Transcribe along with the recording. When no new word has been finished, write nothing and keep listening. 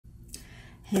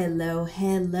Hello,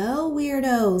 hello,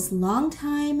 weirdos. Long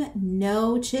time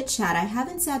no chit chat. I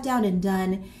haven't sat down and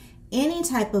done any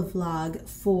type of vlog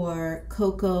for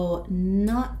Koko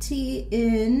Naughty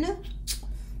in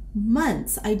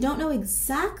months. I don't know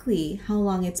exactly how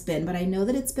long it's been, but I know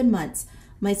that it's been months.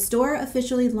 My store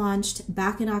officially launched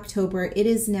back in October. It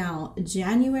is now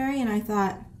January, and I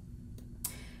thought,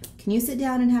 can you sit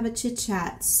down and have a chit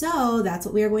chat? So that's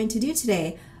what we are going to do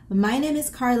today. My name is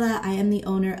Carla. I am the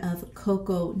owner of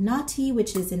Koko Naughty,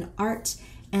 which is an art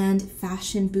and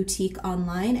fashion boutique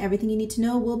online. Everything you need to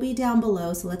know will be down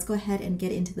below. So let's go ahead and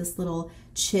get into this little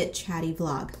chit chatty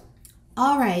vlog.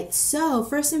 All right, so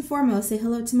first and foremost, say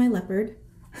hello to my leopard.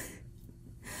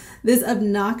 This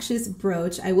obnoxious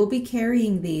brooch, I will be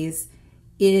carrying these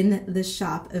in the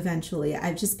shop eventually.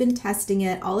 I've just been testing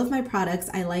it. All of my products,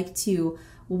 I like to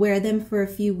wear them for a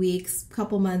few weeks,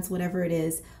 couple months, whatever it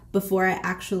is, before I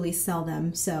actually sell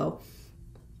them. So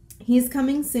he's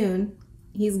coming soon.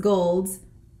 He's gold,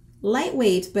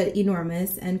 lightweight but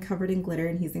enormous and covered in glitter,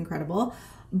 and he's incredible.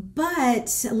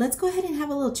 But let's go ahead and have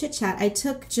a little chit chat. I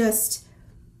took just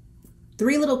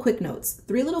three little quick notes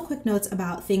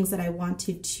about things that I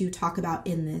wanted to talk about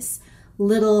in this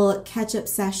little catch-up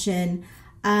session.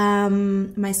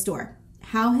 My store,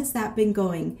 how has that been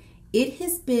going? It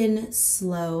has been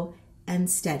slow and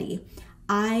steady.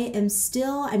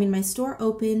 my store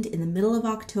opened in the middle of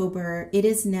October. It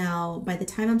is now, by the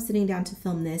time I'm sitting down to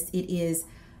film this, it is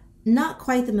not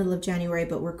quite the middle of January,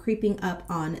 but we're creeping up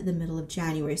on the middle of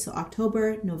January. So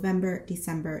October, November,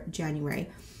 December, January.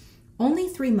 Only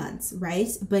 3 months, right?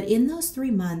 But in those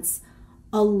 3 months,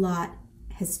 a lot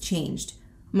has changed.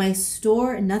 My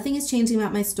store, nothing is changing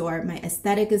about my store. My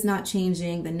aesthetic is not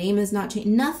changing. The name is not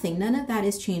changing. Nothing, none of that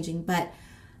is changing. But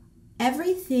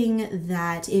everything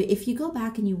that, if you go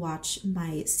back and you watch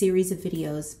my series of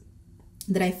videos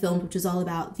that I filmed, which is all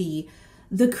about the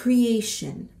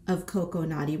creation of Koko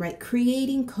Naughty, right?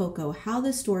 Creating Koko, how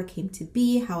the store came to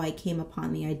be, how I came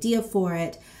upon the idea for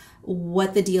it,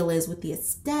 what the deal is with the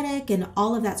aesthetic and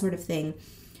all of that sort of thing.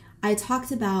 I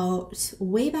talked about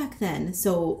way back then.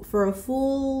 So for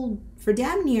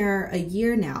damn near a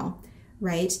year now,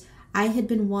 right? I had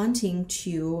been wanting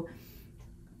to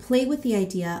play with the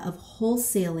idea of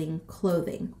wholesaling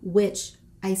clothing, which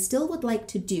I still would like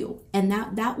to do. And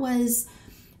that was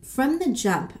from the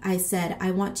jump. I said, I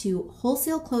want to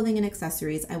wholesale clothing and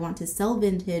accessories. I want to sell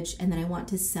vintage, and then I want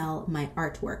to sell my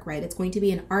artwork, right? It's going to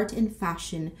be an art and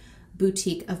fashion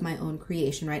boutique of my own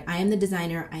creation, right? I am the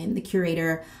designer. I am the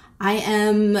curator. I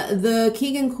am the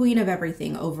king and queen of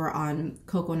everything over on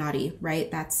Koko Naughty, right?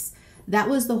 That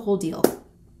was the whole deal.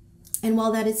 And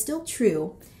while that is still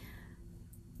true,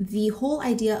 the whole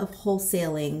idea of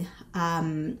wholesaling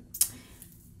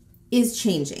is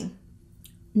changing.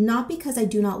 Not because I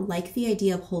do not like the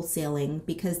idea of wholesaling,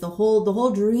 because the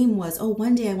whole dream was, oh,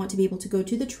 one day I want to be able to go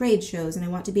to the trade shows and I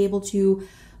want to be able to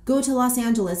go to Los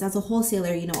Angeles as a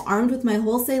wholesaler, you know, armed with my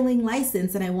wholesaling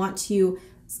license, and I want to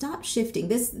stop shifting.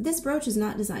 This brooch is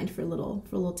not designed for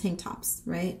little tank tops,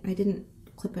 right? I didn't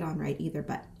clip it on right either,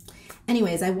 but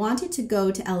anyways, I wanted to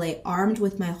go to LA armed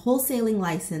with my wholesaling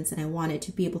license, and I wanted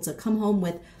to be able to come home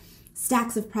with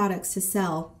stacks of products to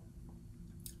sell.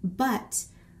 But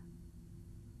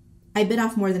I bit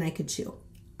off more than I could chew.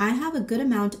 I have a good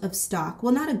amount of stock.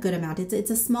 Well, not a good amount.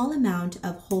 It's a small amount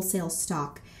of wholesale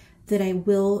stock that I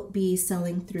will be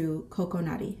selling through Koko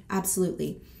Naughty.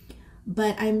 Absolutely.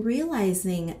 But I'm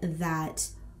realizing that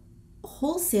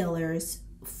wholesalers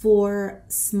for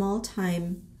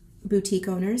small-time boutique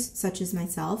owners such as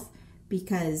myself,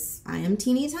 because I am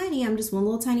teeny tiny, I'm just one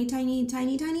little tiny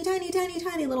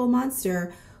little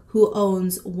monster who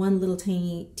owns one little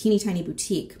teeny tiny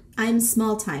boutique. I'm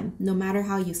small time, no matter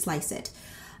how you slice it.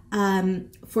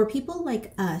 For people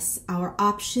like us, our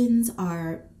options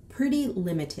are pretty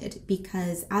limited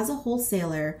because as a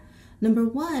wholesaler, number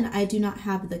one, I do not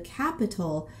have the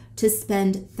capital to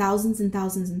spend thousands and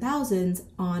thousands and thousands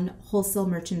on wholesale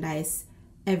merchandise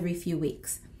every few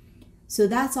weeks. So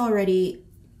that's already,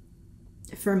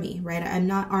 for me, right? I'm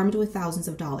not armed with thousands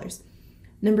of dollars.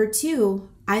 Number two,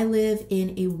 I live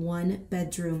in a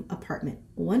one-bedroom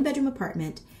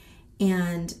apartment,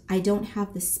 and I don't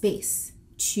have the space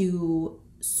to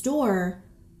store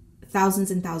thousands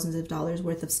and thousands of dollars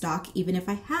worth of stock, even if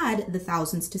I had the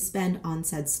thousands to spend on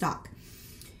said stock.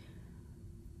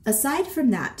 Aside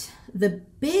from that, the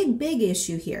big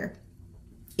issue here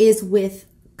is with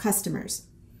customers.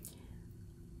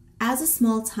 As a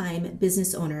small-time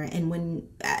business owner, and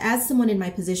as someone in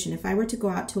my position, if I were to go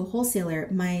out to a wholesaler,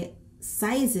 my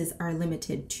sizes are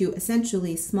limited to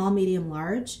essentially small, medium,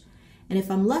 large, and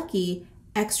if I'm lucky,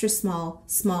 extra small,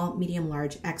 small, medium,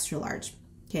 large, extra large.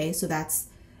 Okay, so that's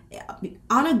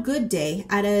on a good day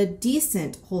at a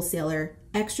decent wholesaler,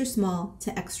 extra small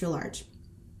to extra large.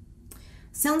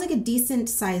 Sounds like a decent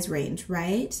size range,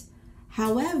 right?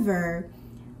 However,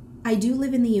 I do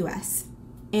live in the US,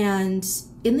 and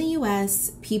in the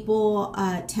US, people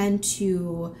tend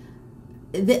to,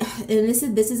 and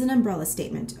this is an umbrella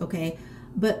statement, okay?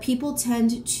 But people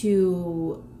tend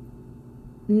to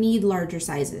need larger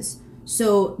sizes.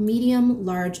 So medium,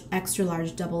 large, extra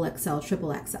large, double XL,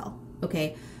 triple XL,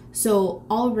 okay? So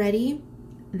already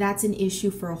that's an issue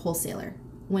for a wholesaler.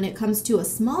 When it comes to a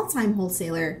small-time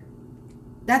wholesaler,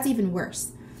 that's even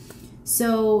worse.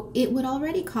 So it would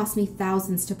already cost me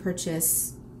thousands to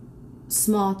purchase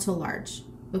small to large,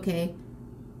 okay?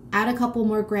 Add a couple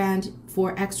more grand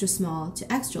for extra small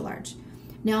to extra large.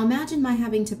 Now imagine my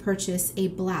having to purchase a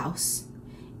blouse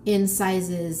in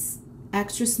sizes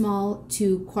extra small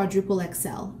to quadruple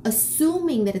XL,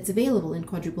 assuming that it's available in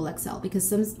quadruple XL, because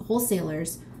some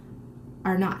wholesalers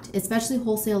are not, especially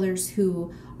wholesalers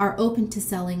who are open to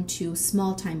selling to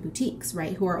small-time boutiques,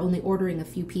 right? Who are only ordering a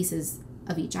few pieces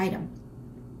of each item.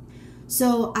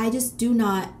 So I just don't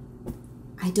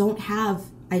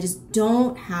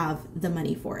have the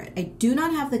money for it. I do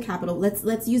not have the capital.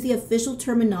 Let's use the official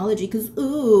terminology, because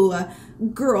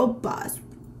girl boss.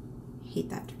 Hate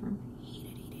that term.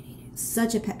 Hate it.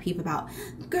 Such a pet peeve about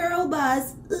girl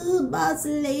boss, boss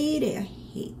lady. I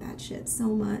hate that shit so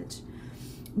much.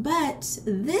 But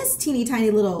this teeny tiny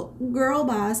little girl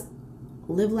boss,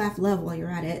 live, laugh, love while you're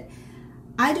at it,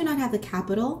 I do not have the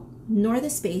capital nor the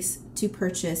space to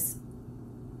purchase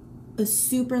a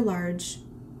super large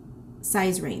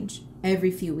size range every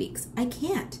few weeks. I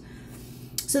can't.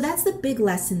 So that's the big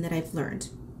lesson that I've learned.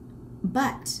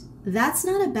 But that's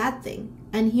not a bad thing.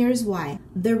 And here's why.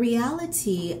 The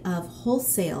reality of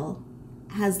wholesale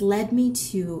has led me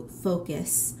to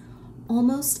focus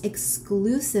almost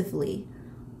exclusively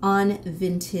on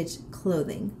vintage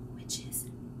clothing, which is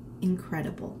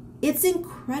incredible. It's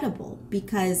incredible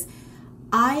because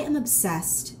I am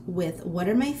obsessed with what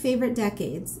are my favorite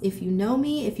decades. If you know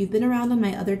me, if you've been around on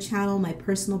my other channel, my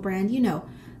personal brand, you know,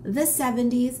 the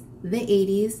 70s, the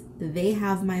 80s, they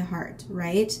have my heart,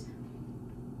 right?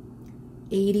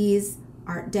 80s,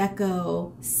 Art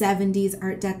Deco, 70s,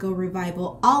 Art Deco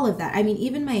revival, all of that. I mean,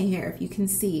 even my hair, if you can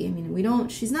see, I mean,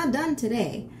 she's not done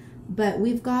today, but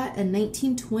we've got a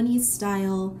 1920s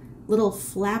style little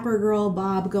flapper girl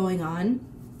bob going on.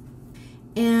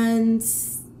 And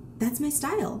that's my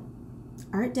style.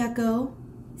 Art Deco,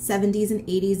 70s and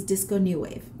 80s disco new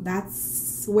wave.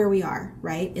 That's where we are,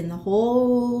 right? In the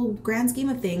whole grand scheme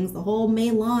of things, the whole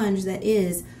melange that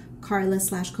is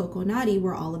Carla/Koko Naughty,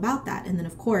 we're all about that. And then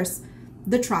of course,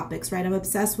 the tropics, right? I'm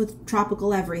obsessed with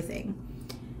tropical everything.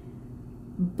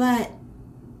 But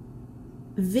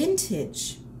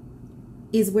vintage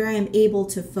is where I'm able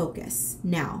to focus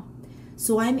now.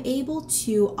 So I'm able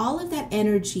to, all of that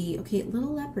energy, okay,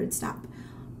 little leopard, stop.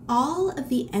 All of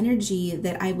the energy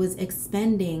that I was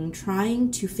expending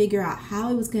trying to figure out how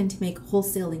I was going to make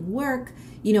wholesaling work,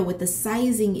 you know, with the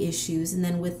sizing issues, and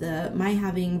then with my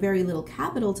having very little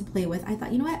capital to play with, I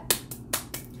thought, you know what?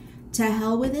 To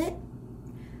hell with it.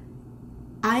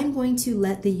 I'm going to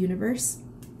let the universe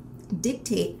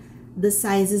dictate the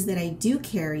sizes that I do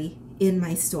carry in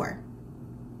my store.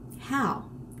 How?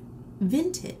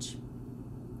 Vintage.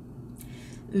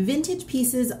 Vintage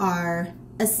pieces are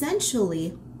essentially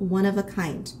one of a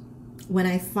kind. When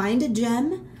I find a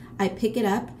gem, I pick it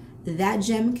up. That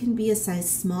gem can be a size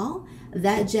small.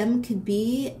 That gem could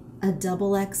be a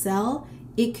double XL.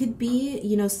 It could be,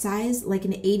 you know, size like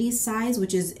an 80s size,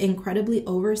 which is incredibly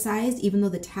oversized. Even though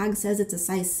the tag says it's a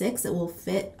size 6, it will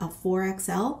fit a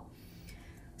 4XL.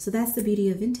 So that's the beauty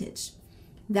of vintage.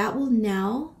 That will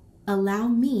now allow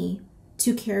me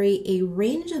to carry a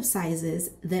range of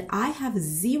sizes that I have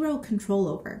zero control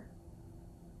over.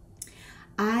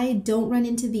 I don't run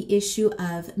into the issue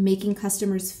of making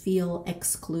customers feel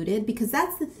excluded, because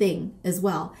that's the thing as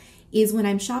well, is when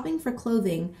I'm shopping for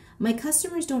clothing, my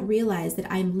customers don't realize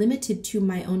that I'm limited to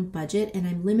my own budget and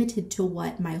I'm limited to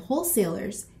what my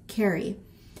wholesalers carry.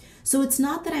 So it's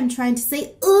not that I'm trying to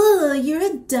say, you're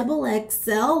a double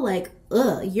XL, like,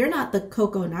 you're not the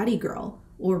Koko Naughty girl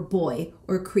or boy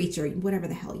or creature, whatever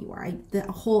the hell you are.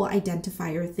 The whole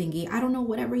identifier thingy. I don't know,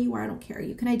 whatever you are, I don't care.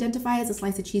 You can identify as a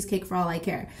slice of cheesecake for all I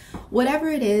care. Whatever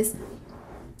it is,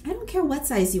 I don't care what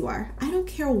size you are. I don't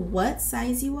care what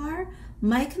size you are.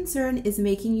 My concern is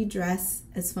making you dress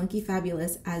as funky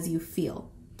fabulous as you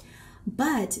feel.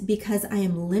 But because I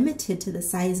am limited to the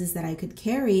sizes that I could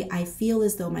carry, I feel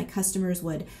as though my customers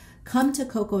would come to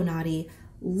Koko Naughty,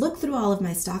 look through all of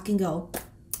my stock and go,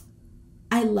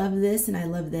 I love this and I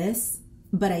love this.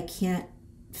 but I can't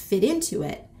fit into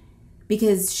it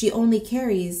because she only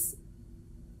carries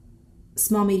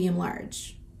small, medium,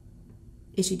 large.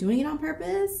 Is she doing it on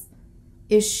purpose?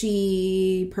 Is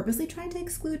she purposely trying to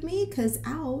exclude me? Because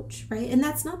ouch, right? And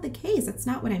that's not the case. That's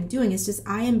not what I'm doing. It's just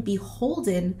I am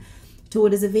beholden to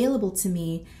what is available to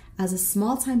me as a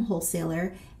small-time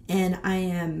wholesaler, and I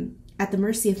am at the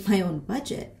mercy of my own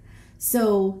budget.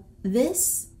 So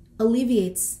this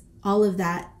alleviates all of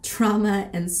that trauma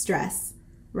and stress,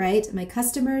 right? My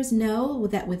customers know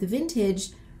that with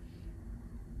vintage,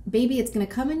 baby, it's going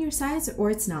to come in your size or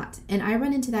it's not. And I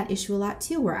run into that issue a lot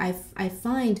too, where I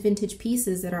find vintage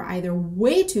pieces that are either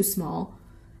way too small.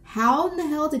 How in the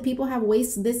hell did people have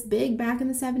waists this big back in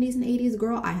the 70s and 80s,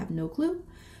 girl? I have no clue.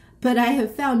 But I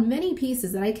have found many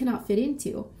pieces that I cannot fit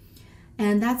into.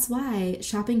 And that's why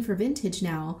shopping for vintage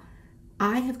now,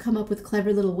 I have come up with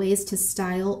clever little ways to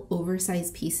style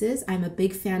oversized pieces. I'm a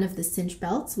big fan of the cinch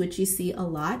belts, which you see a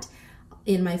lot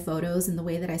in my photos and the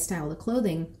way that I style the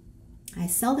clothing. I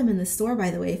sell them in the store,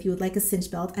 by the way, if you would like a cinch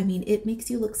belt. I mean, it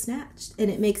makes you look snatched and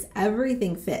it makes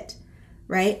everything fit,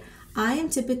 right? I am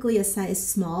typically a size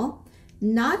small,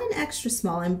 not an extra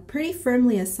small. I'm pretty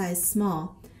firmly a size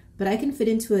small, but I can fit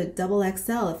into a double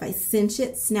XL if I cinch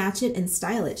it, snatch it, and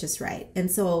style it just right.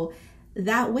 And so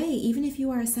that way, even if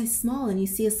you are a size small and you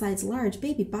see a size large,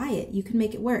 baby, buy it. You can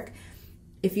make it work.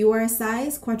 If you are a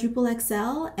size quadruple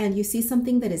XL and you see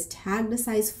something that is tagged a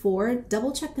size 4,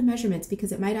 double check the measurements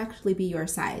because it might actually be your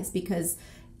size, because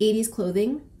 80s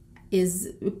clothing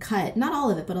is cut, not all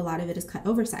of it, but a lot of it is cut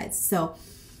oversized. So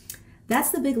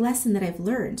that's the big lesson that I've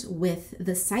learned with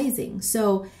the sizing.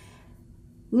 So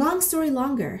long story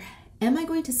longer, am I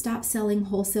going to stop selling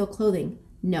wholesale clothing?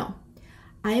 No.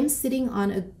 I am sitting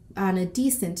on a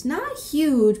decent, not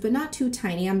huge, but not too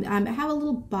tiny. I have a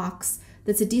little box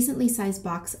that's a decently sized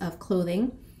box of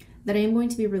clothing that I am going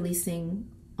to be releasing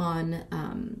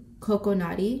on Koko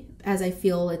Naughty as I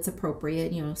feel it's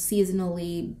appropriate, you know,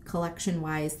 seasonally,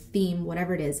 collection-wise, theme,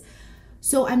 whatever it is.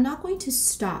 So I'm not going to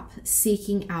stop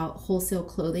seeking out wholesale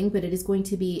clothing, but it is going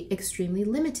to be extremely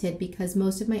limited because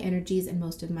most of my energies and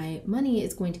most of my money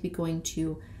is going to be going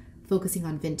to focusing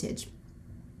on vintage.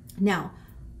 Now,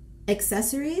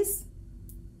 accessories,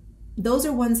 those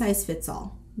are one size fits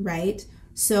all, right?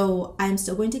 So I'm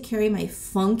still going to carry my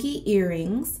funky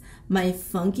earrings, my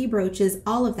funky brooches,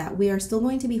 all of that. We are still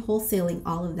going to be wholesaling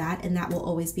all of that, and that will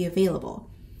always be available.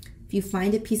 If you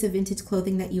find a piece of vintage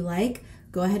clothing that you like,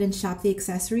 go ahead and shop the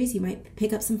accessories. You might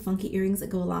pick up some funky earrings that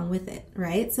go along with it,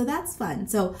 right? So that's fun.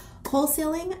 So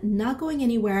wholesaling, not going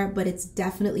anywhere, but it's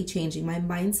definitely changing. My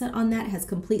mindset on that has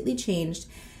completely changed.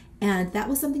 And that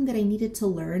was something that I needed to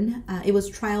learn. It was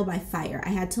trial by fire. I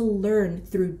had to learn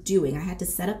through doing. I had to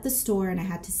set up the store and I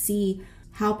had to see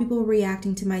how people were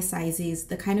reacting to my sizes,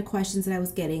 the kind of questions that I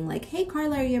was getting, like, hey,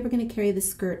 Carla, are you ever going to carry this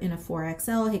skirt in a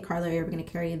 4XL? Hey, Carla, are you ever going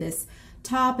to carry this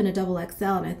top in a double XL?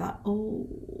 And I thought,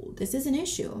 oh, this is an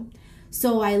issue.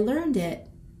 So I learned it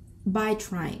by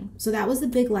trying. So that was the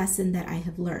big lesson that I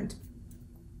have learned.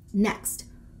 Next,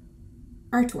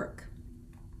 artwork.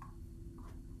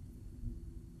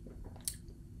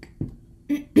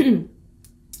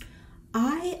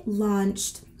 I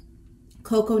launched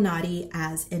Koko Naughty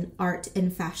as an art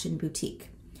and fashion boutique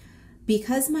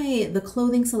because the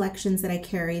clothing selections that I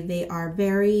carry, they are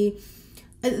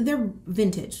they're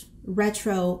vintage,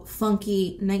 retro,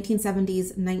 funky,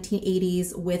 1970s,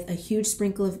 1980s with a huge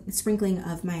sprinkling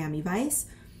of Miami Vice.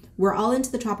 We're all into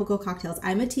the tropical cocktails.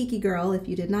 I'm a tiki girl, if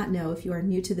you did not know, if you are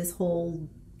new to this whole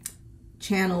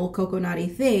channel Koko Naughty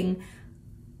thing.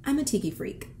 I'm a tiki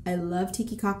freak. I love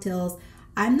tiki cocktails.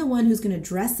 I'm the one who's going to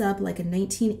dress up like a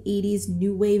 1980s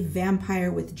new wave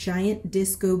vampire with giant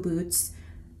disco boots,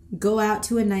 go out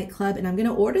to a nightclub, and I'm going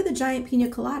to order the giant pina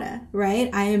colada,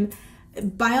 right? I am,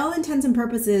 by all intents and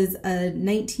purposes, a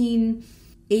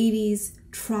 1980s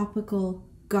tropical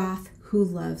goth who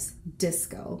loves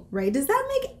disco, right? Does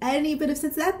that make any bit of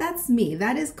sense? That's me.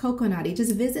 That is Koko Naughty.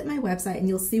 Just visit my website and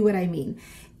you'll see what I mean.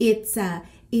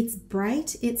 It's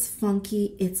bright, it's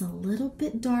funky, it's a little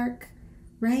bit dark,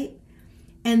 right?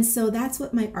 And so that's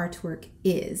what my artwork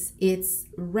is. It's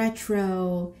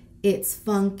retro, it's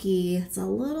funky, it's a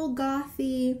little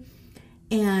gothy.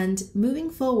 And moving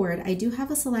forward, I do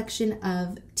have a selection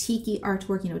of tiki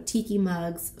artwork, you know, tiki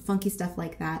mugs, funky stuff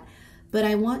like that. But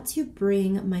I want to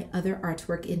bring my other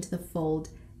artwork into the fold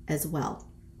as well.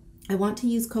 I want to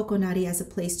use Koko Naughty as a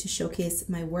place to showcase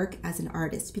my work as an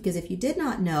artist, because if you did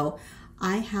not know,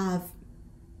 I have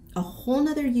a whole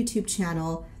nother YouTube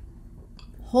channel,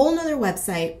 whole nother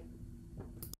website.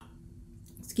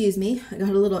 Excuse me, I got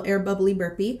a little air bubbly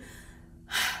burpee.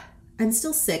 I'm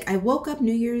still sick. I woke up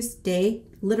New Year's Day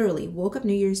literally woke up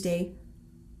New Year's Day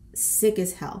sick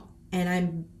as hell. And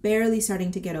I'm barely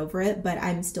starting to get over it, but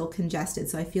I'm still congested.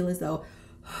 So I feel as though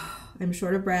I'm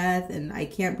short of breath and I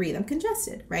can't breathe. I'm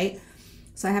congested, right?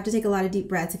 So I have to take a lot of deep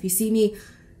breaths. If you see me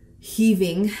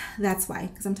heaving, that's why,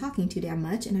 because I'm talking too damn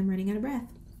much and I'm running out of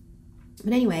breath.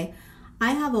 But anyway,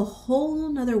 I have a whole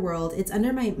nother world. It's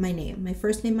under my name, my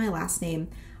first name, my last name.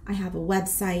 I have a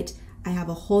website. I have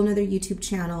a whole nother YouTube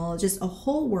channel, just a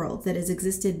whole world that has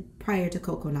existed prior to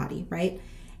Koko Naughty, right?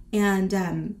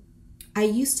 And I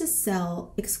used to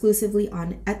sell exclusively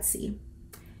on Etsy.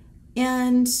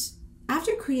 And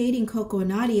after creating Koko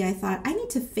Naughty, I thought I need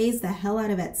to phase the hell out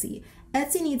of Etsy.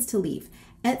 Etsy needs to leave.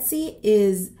 Etsy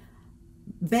is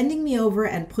bending me over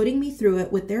and putting me through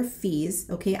it with their fees.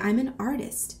 Okay, I'm an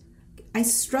artist. I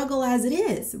struggle as it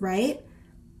is, right?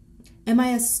 Am I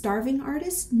a starving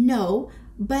artist? No,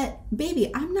 but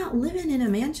baby, I'm not living in a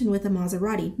mansion with a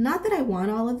Maserati. Not that I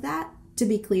want all of that, to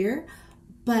be clear,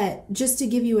 but just to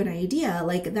give you an idea,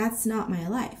 like that's not my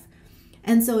life.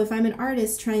 And so if I'm an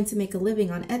artist trying to make a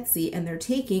living on Etsy and they're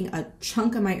taking a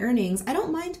chunk of my earnings, I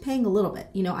don't mind paying a little bit.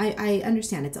 You know, I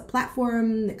understand it's a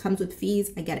platform that comes with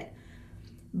fees. I get it.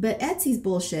 But Etsy's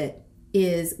bullshit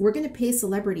is we're going to pay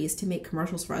celebrities to make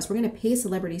commercials for us. We're going to pay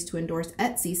celebrities to endorse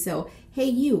Etsy. So, hey,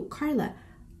 you, Carla,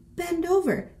 bend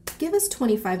over. Give us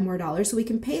 $25 more so we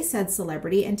can pay said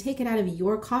celebrity and take it out of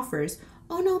your coffers.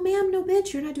 Oh, no, ma'am, no,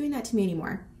 bitch, you're not doing that to me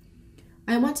anymore.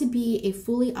 I want to be a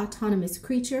fully autonomous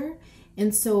creature.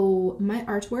 And so my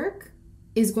artwork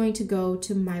is going to go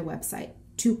to my website,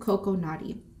 to Koko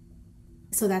Naughty.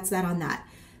 So that's that on that.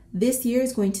 This year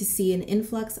is going to see an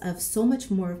influx of so much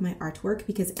more of my artwork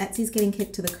because Etsy's getting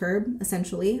kicked to the curb,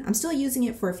 essentially. I'm still using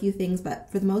it for a few things,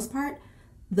 but for the most part,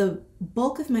 the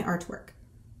bulk of my artwork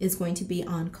is going to be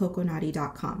on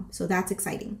kokonaughty.com. So that's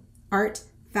exciting. Art,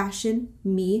 fashion,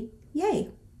 me,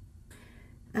 yay.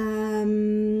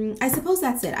 I suppose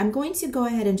that's it. I'm going to go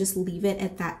ahead and just leave it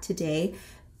at that today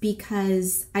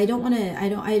because I don't want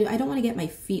to get my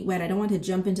feet wet. I don't want to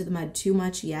jump into the mud too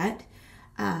much yet.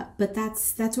 But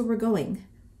that's where we're going.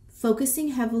 Focusing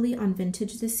heavily on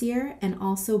vintage this year and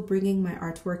also bringing my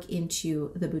artwork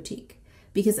into the boutique.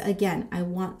 Because again, I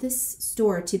want this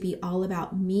store to be all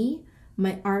about me,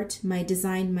 my art, my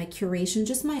design, my curation,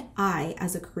 just my eye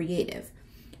as a creative,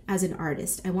 as an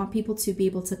artist. I want people to be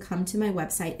able to come to my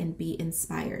website and be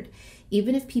inspired.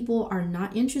 Even if people are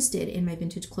not interested in my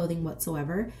vintage clothing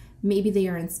whatsoever, maybe they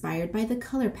are inspired by the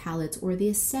color palettes or the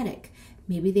aesthetic.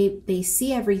 Maybe they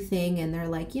see everything and they're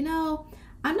like, you know,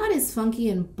 I'm not as funky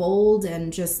and bold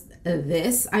and just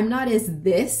this. I'm not as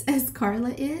this as Carla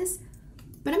is,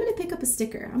 but I'm going to pick up a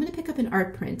sticker. I'm going to pick up an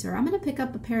art print, or I'm going to pick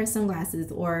up a pair of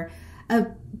sunglasses or a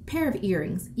pair of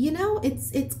earrings. You know,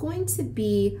 it's going to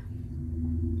be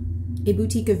a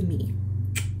boutique of me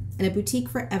and a boutique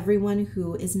for everyone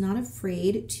who is not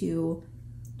afraid to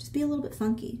just be a little bit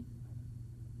funky.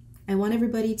 I want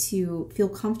everybody to feel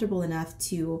comfortable enough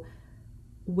to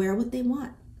wear what they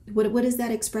want. What is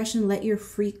that expression? Let your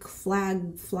freak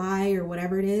flag fly, or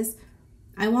whatever it is.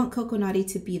 I want Koko Naughty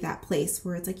to be that place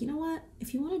where it's like, you know what?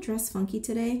 If you want to dress funky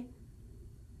today,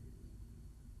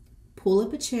 pull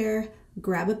up a chair,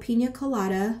 grab a pina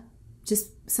colada,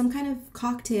 just some kind of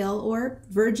cocktail or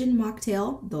virgin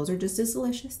mocktail. Those are just as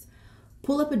delicious.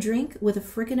 Pull up a drink with a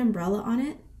frickin' umbrella on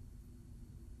it.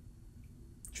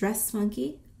 Dress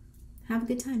funky. Have a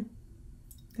good time.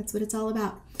 That's what it's all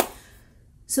about.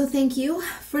 So thank you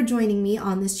for joining me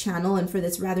on this channel and for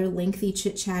this rather lengthy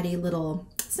chit-chatty little,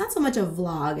 it's not so much a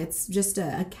vlog, it's just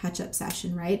a catch-up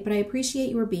session, right? But I appreciate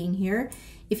your being here.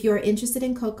 If you are interested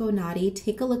in Koko Naughty,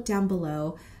 take a look down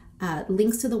below.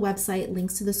 Links to the website,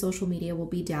 links to the social media will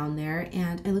be down there,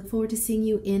 and I look forward to seeing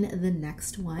you in the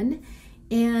next one.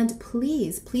 And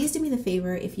please do me the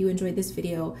favor, if you enjoyed this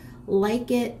video, like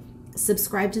it,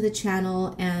 subscribe to the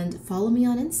channel, and follow me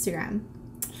on Instagram.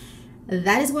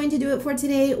 That is going to do it for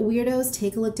today. Weirdos,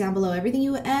 take a look down below. Everything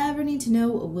you ever need to know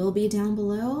will be down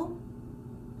below.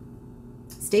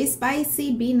 Stay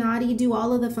spicy, be naughty, do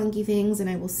all of the funky things, and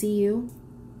I will see you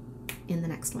in the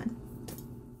next one.